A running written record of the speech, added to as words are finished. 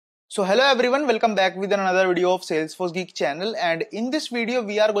So hello everyone, welcome back with another video of Salesforce Geek channel, and in this video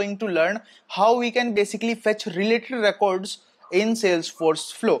we are going to learn how we can basically fetch related records in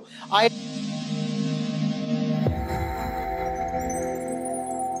Salesforce Flow.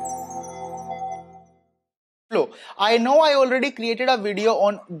 I know I already created a video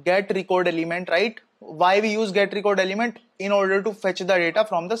on get record element, right? Why we use get record element in order to fetch the data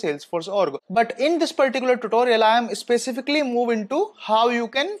from the Salesforce org. But in this particular tutorial, I am specifically move into how you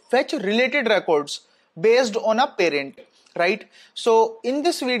can fetch related records based on a parent, right? So in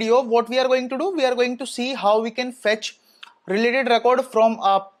this video, what we are going to do, we are going to see how we can fetch related record from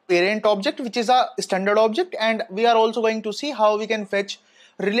a parent object, which is a standard object, and we are also going to see how we can fetch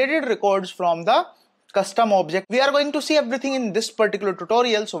related records from the custom object. We are going to see everything in this particular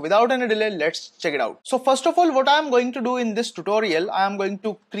tutorial, so without any delay, let's check it out. So first of all, what I am going to do in this tutorial, I am going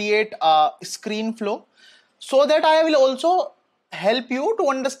to create a screen flow so that I will also help you to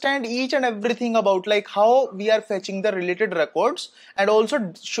understand each and everything about like how we are fetching the related records, and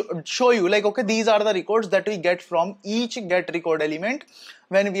also show you like, okay, these are the records that we get from each get record element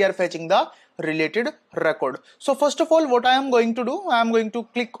when we are fetching the related record. So first of all, what I am going to do, I am going to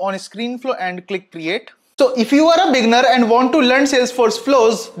click on screen flow and click create. So if you are a beginner and want to learn Salesforce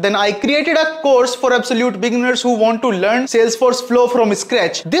flows, then I created a course for absolute beginners who want to learn Salesforce flow from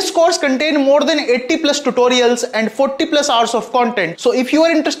scratch. This course contains more than 80 plus tutorials and 40 plus hours of content. So if you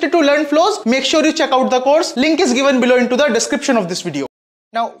are interested to learn flows, make sure you check out the course. Link is given below into the description of this video.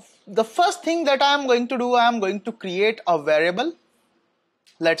 Now, the first thing that I am going to do, I am going to create a variable.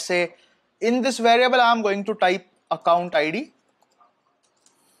 Let's say in this variable, I am going to type account ID,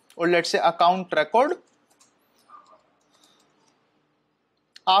 or let's say account record.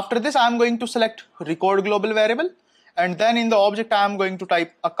 After this, I am going to select record global variable, and then in the object, I am going to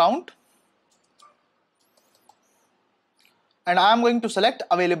type account, and I am going to select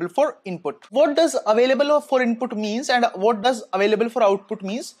available for input. What does available for input means and what does available for output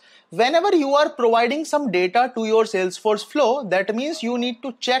means? Whenever you are providing some data to your Salesforce flow, that means you need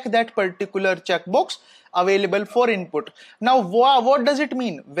to check that particular checkbox available for input. Now, what does it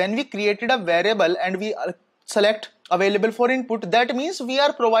mean? When we created a variable and we select available for input, that means we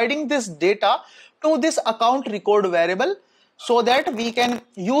are providing this data to this account record variable so that we can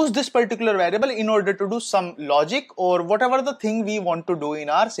use this particular variable in order to do some logic or whatever the thing we want to do in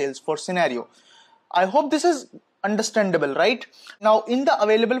our Salesforce scenario. I hope this is understandable, right? Now, in the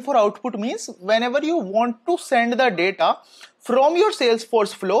available for output means whenever you want to send the data from your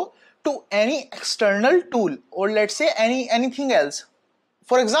Salesforce flow to any external tool, or let's say anything else.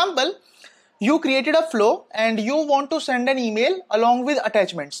 For example, you created a flow and you want to send an email along with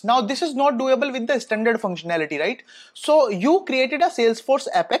attachments. Now, this is not doable with the standard functionality, right? So you created a Salesforce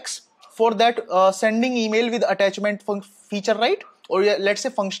Apex for that sending email with attachment feature, right? Or let's say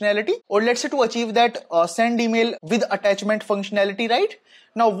functionality, or let's say to achieve that send email with attachment functionality, right?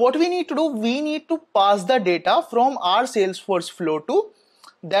 Now, what we need to do, we need to pass the data from our Salesforce flow to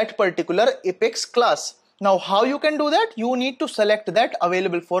that particular Apex class. Now, how you can do that? You need to select that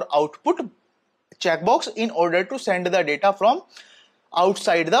available for output checkbox in order to send the data from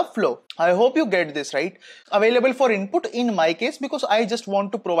outside the flow. I hope you get this, right? Available for input in my case, because I just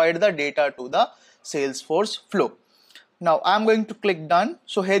want to provide the data to the Salesforce flow. Now I'm going to click done.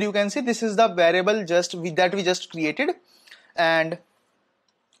 So here you can see this is the variable that we just created. And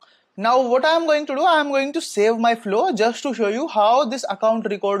now what I am going to do, I am going to save my flow just to show you how this account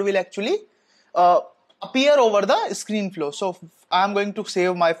record will actually appear over the screen flow. So I'm going to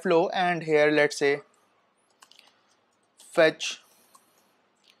save my flow, and here let's say fetch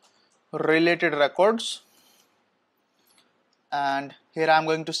related records, and here I'm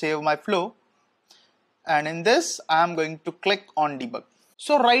going to save my flow, and in this I'm going to click on debug.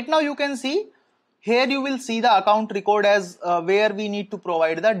 So right now you can see here you will see the account record as where we need to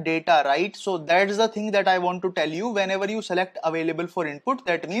provide the data, right? So that is the thing that I want to tell you. Whenever you select available for input,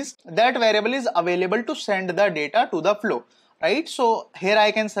 that means that variable is available to send the data to the flow, right? So here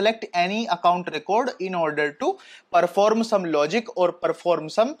I can select any account record in order to perform some logic or perform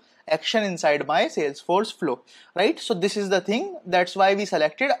some action inside my Salesforce flow, right? So this is the thing. That's why we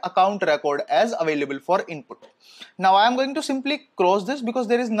selected account record as available for input. Now I am going to simply close this because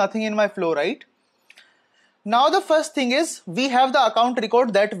there is nothing in my flow, right? Now the first thing is we have the account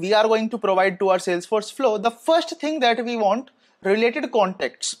record that we are going to provide to our Salesforce flow. The first thing that we want, related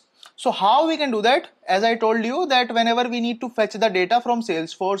contacts. So how we can do that? As I told you that whenever we need to fetch the data from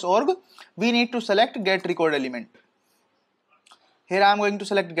Salesforce org, we need to select get record element. Here I am going to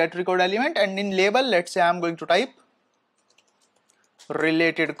select get record element, and in label, let's say I am going to type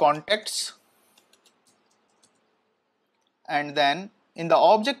related contacts, and then in the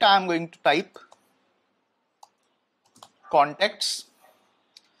object I am going to type contacts.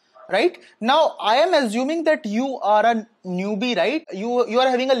 Right now, I am assuming that you are a newbie, right? You are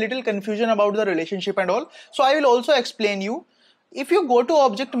having a little confusion about the relationship and all. So I will also explain you. If you go to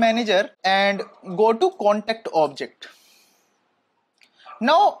Object Manager and go to Contact Object.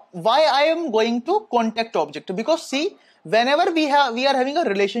 Now, why I am going to Contact Object? Because see, whenever we are having a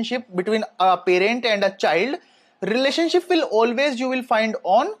relationship between a parent and a child, relationship will always you will find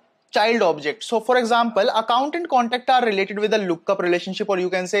on child object. So for example, account and contact are related with a lookup relationship, or you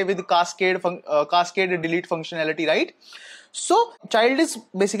can say with cascade delete functionality, right? So child is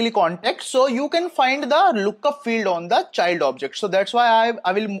basically contact, so you can find the lookup field on the child object. So that's why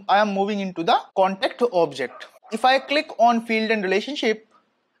I am moving into the contact object. If I click on field and relationship,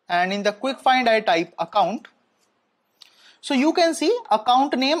 and in the quick find I type account, so you can see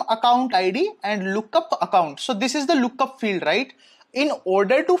account name, account ID, and lookup account. So this is the lookup field, right? In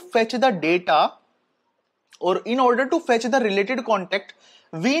order to fetch the data, or in order to fetch the related contact,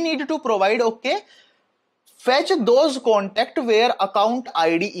 we need to provide, okay, fetch those contact where account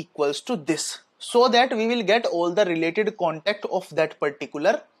ID equals to this, so that we will get all the related contact of that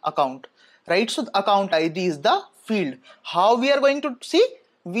particular account, right? So the account ID is the field. How we are going to see?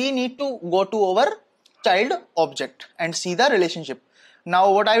 We need to go to our child object and see the relationship.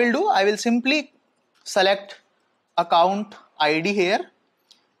 Now what I will do, I will simply select account ID here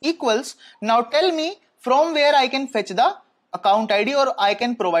equals. Now tell me from where I can fetch the account ID, or I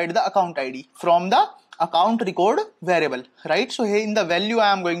can provide the account ID from the account record variable, right? So here in the value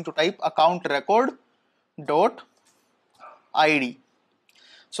I am going to type account record dot ID.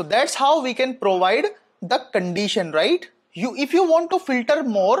 So that's how we can provide the condition, right? If you want to filter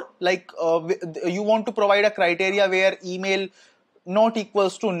more, like you want to provide a criteria where email not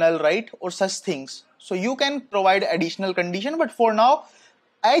equals to null, right, or such things, so you can provide additional condition. But for now,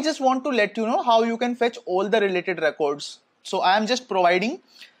 I just want to let you know how you can fetch all the related records. So I am just providing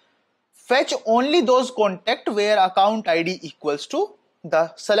fetch only those contact where account ID equals to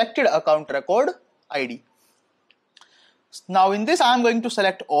the selected account record ID. Now in this I am going to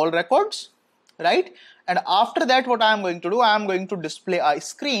select all records, right? And after that, what I am going to do, I am going to display a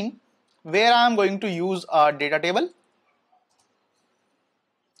screen where I am going to use a data table.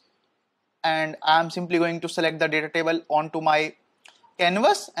 And I am simply going to select the data table onto my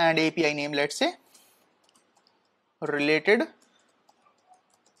canvas and API name, let's say related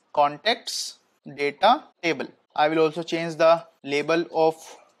contacts data table. I will also change the label of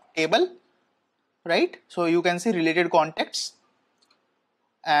table, right? So you can see related contacts.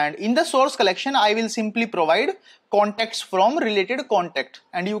 And in the source collection, I will simply provide contacts from related contact.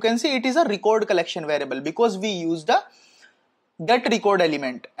 And you can see it is a record collection variable because we used the get record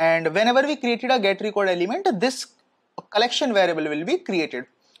element. And whenever we created a get record element, this collection variable will be created.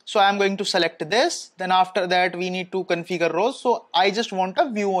 So I am going to select this. Then after that, we need to configure rows. So I just want a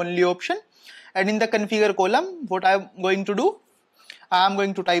view only option. And in the configure column, what I am going to do, I am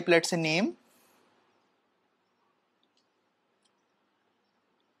going to type, let's say, name.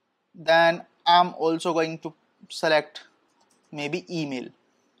 Then I'm also going to select maybe email,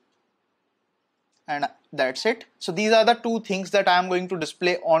 and that's it. So these are the two things that I am going to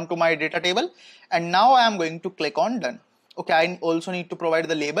display onto my data table. And now I am going to click on done. Okay, I also need to provide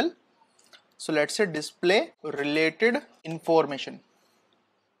the label. So let's say display related information.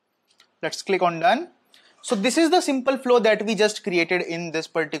 Let's click on done. So this is the simple flow that we just created in this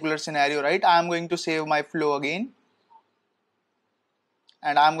particular scenario, right? I am going to save my flow again.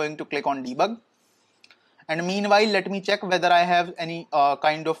 And I'm going to click on debug. And meanwhile, let me check whether I have any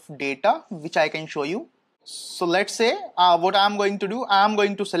kind of data which I can show you. So let's say what I'm going to do, I'm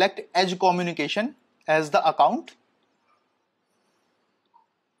going to select edge communication as the account.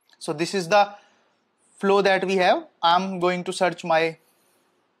 So this is the flow that we have. I'm going to search my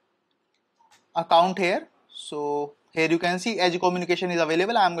account here. So here you can see edge communication is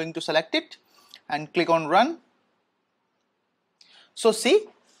available. I'm going to select it and click on run. So see,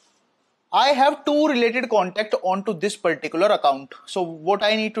 I have two related contact onto this particular account. So what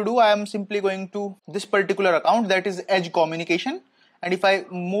I need to do, I am simply going to this particular account, that is edge communication. And if I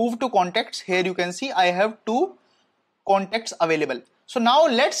move to contacts, here you can see I have two contacts available. So now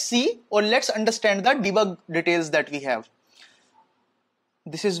let's see, or let's understand the debug details that we have.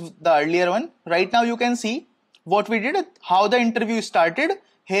 This is the earlier one. Right now you can see what we did, how the interview started.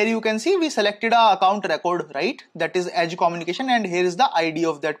 Here you can see we selected a account record, right? That is edge communication, and here is the ID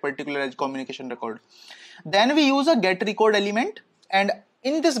of that particular edge communication record. Then we use a get record element, and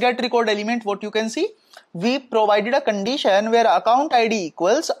in this get record element, what you can see, we provided a condition where account ID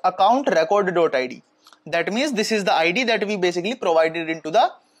equals account record.id. That means this is the ID that we basically provided into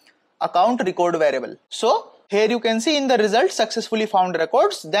the account record variable. So here you can see in the result successfully found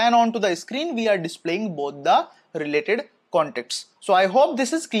records. Then onto the screen we are displaying both the related contexts. So I hope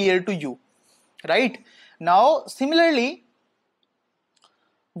this is clear to you, right? Now similarly,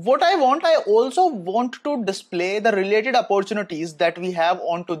 what I also want to display the related opportunities that we have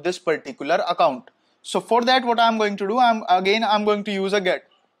onto this particular account. So for that, what I'm going to do, I'm going to use a get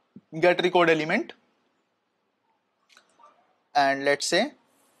record element, and let's say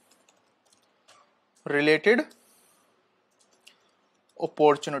related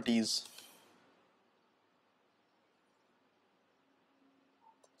opportunities.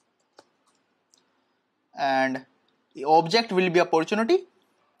 And the object will be opportunity.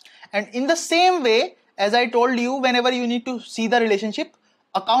 And in the same way, as I told you, whenever you need to see the relationship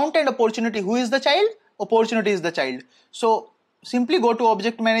account and opportunity, who is the child? Opportunity is the child. So simply go to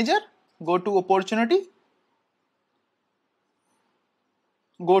object manager, go to opportunity,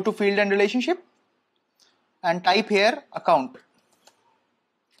 go to field and relationship, and type here account.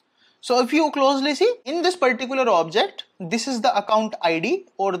 So if you closely see in this particular object, this is the account ID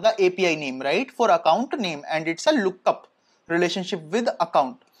or the API name, right, for account name, and it's a lookup relationship with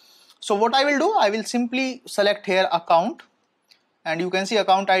account. So what I will do, I will simply select here account, and you can see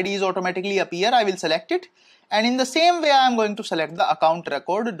account ID is automatically appear. I will select it, and in the same way I am going to select the account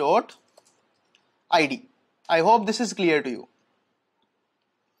record dot ID. I hope this is clear to you.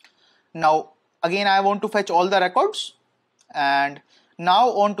 Now again I want to fetch all the records, and now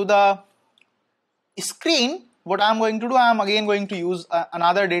onto the screen what I am going to do, I am again going to use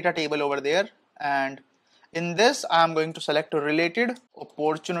another data table over there, and in this I am going to select related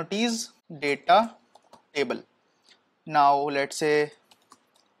opportunities data table. Now let's say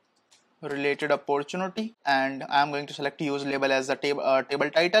related opportunity, and I am going to select use label as the table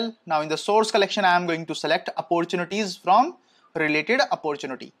title. Now in the source collection I am going to select opportunities from related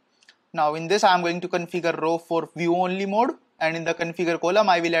opportunity. Now in this I am going to configure row for view only mode, and in the configure column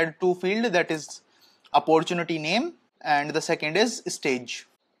I will add two fields, that is opportunity name and the second is stage,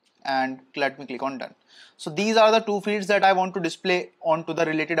 and let me click on done. So these are the two fields that I want to display onto the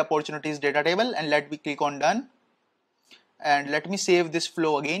related opportunities data table, and let me click on done, and let me save this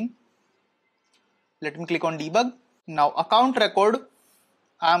flow again. Let me click on debug. Now account record,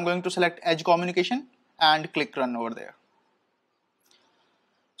 I am going to select edge communication and click run over there.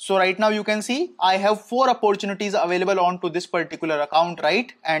 So right now you can see I have 4 opportunities available onto this particular account,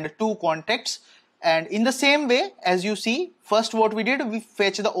 right, and 2 contacts. And in the same way, as you see, first what we did, we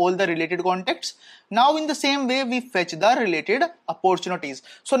fetch all the related contacts. Now in the same way we fetch the related opportunities.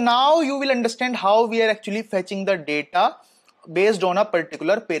 So now you will understand how we are actually fetching the data based on a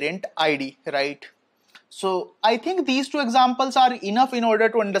particular parent ID, right? So I think these 2 examples are enough in order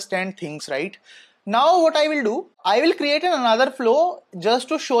to understand things, right? Now what I will do, I will create another flow just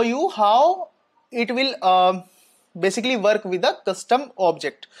to show you how it will basically work with a custom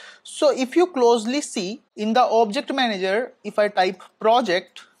object. So if you closely see in the object manager, if I type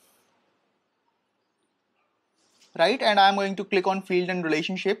project, right, and I am going to click on field and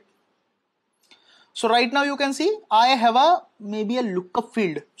relationship. So right now you can see I have maybe a lookup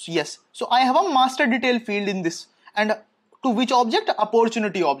field. Yes, so I have a master detail field in this, and to which object?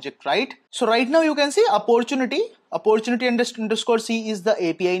 Opportunity object, right? So right now you can see opportunity underscore C is the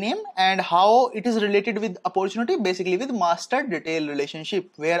API name, and how it is related with opportunity, basically with master detail relationship,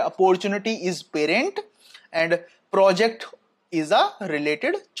 where opportunity is parent and project is a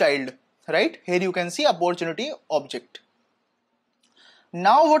related child, right? Here you can see opportunity object.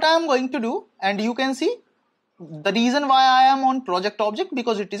 Now what I am going to do, and you can see the reason why I am on project object,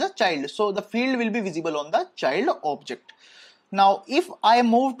 because it is a child, so the field will be visible on the child object. Now if I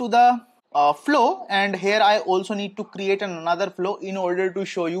move to the flow, and here I also need to create another flow in order to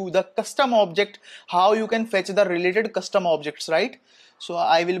show you the custom object, how you can fetch the related custom objects, right? So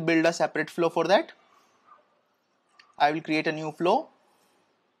I will build a separate flow for that. I will create a new flow,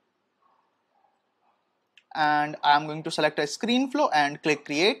 and I am going to select a screen flow and click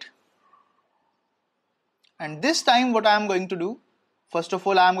create. And this time what I am going to do, first of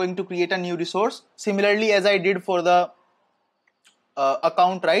all I am going to create a new resource, similarly as I did for the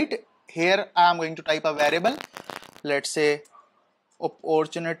account, right? Here I am going to type a variable, let's say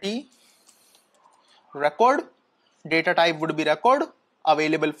opportunity record, data type would be record,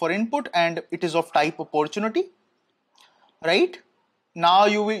 available for input, and it is of type opportunity, right? Now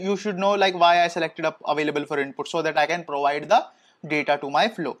you should know like why I selected up available for input, so that I can provide the data to my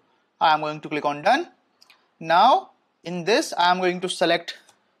flow. I am going to click on done. Now in this I am going to select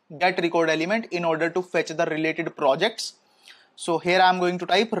get record element in order to fetch the related projects. So here I am going to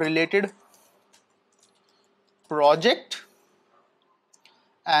type related project,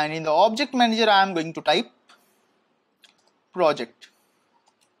 and in the object manager I am going to type project.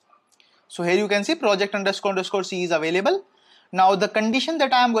 So here you can see project __ C is available. Now the condition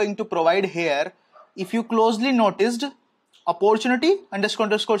that I am going to provide here, if you closely noticed, opportunity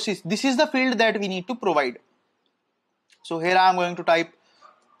 __ C, this is the field that we need to provide. So here I am going to type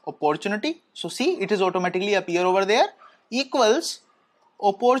opportunity. So see, it is automatically appear over there, equals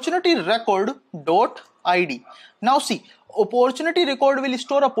opportunity record dot ID. Now see, opportunity record will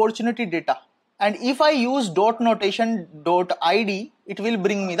store opportunity data, and if I use dot notation dot ID, it will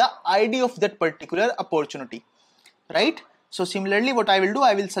bring me the ID of that particular opportunity, right? So similarly, what I will do,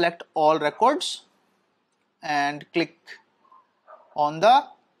 I will select all records and click on the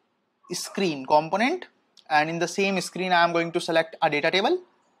screen component, and in the same screen I am going to select a data table,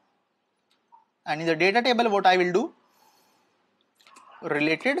 and in the data table what I will do,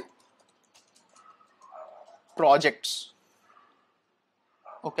 related projects.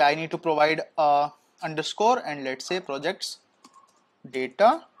 Okay, I need to provide a underscore, and let's say projects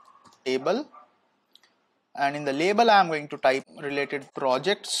data table, and in the label I am going to type related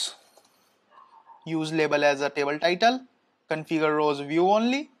projects, use label as a table title, configure rows view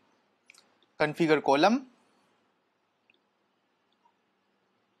only, configure column.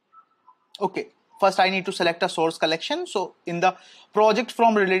 Okay, first I need to select a source collection. So in the project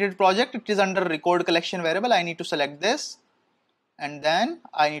from related project, it is under record collection variable. I need to select this, and then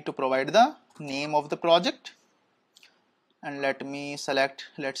I need to provide the name of the project, and let me select,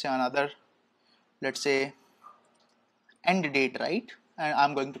 let's say another, let's say end date, right? And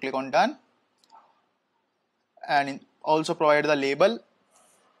I'm going to click on done, and also provide the label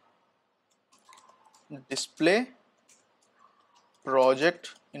display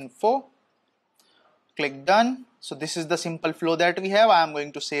project info, click done. So this is the simple flow that we have. I am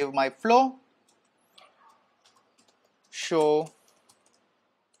going to save my flow, show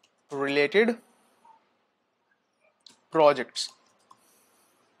related projects.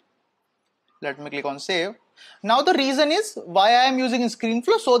 Let me click on save. Now the reason is why I am using screen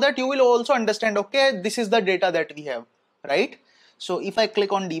flow, so that you will also understand, okay, this is the data that we have, right? So if I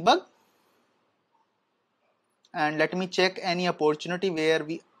click on debug, and let me check any opportunity where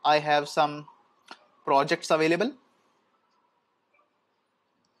I have some projects available.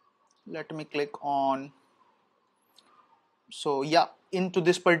 Let me click on, so yeah, into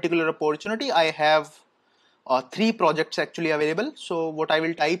this particular opportunity I have 3 projects actually available. So what I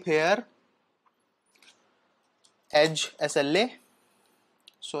will type here, edge SLA.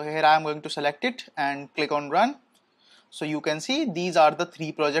 So here I am going to select it and click on run. So you can see these are the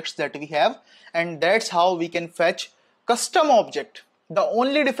 3 projects that we have, and that's how we can fetch custom object. The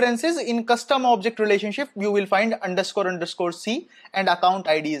only difference is in custom object relationship you will find __ C, and account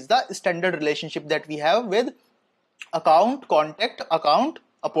ID is the standard relationship that we have with account, contact, account,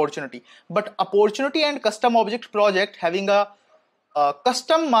 opportunity. But opportunity and custom object project having a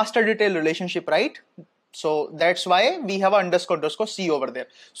custom master detail relationship, right? So that's why we have a __ C over there.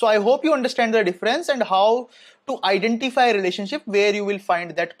 So I hope you understand the difference and how to identify a relationship where you will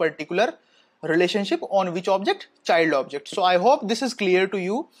find that particular relationship on which object, child object. So I hope this is clear to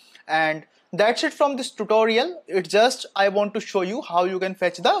you, and that's it from this tutorial. It's just I want to show you how you can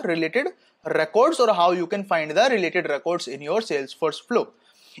fetch the related records, or how you can find the related records in your Salesforce flow.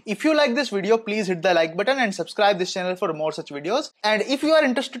 If you like this video, please hit the like button and subscribe this channel for more such videos. And if you are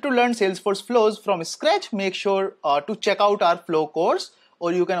interested to learn Salesforce flows from scratch, make sure to check out our flow course,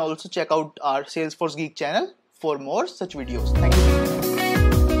 or you can also check out our Salesforce Geek channel for more such videos. Thank you.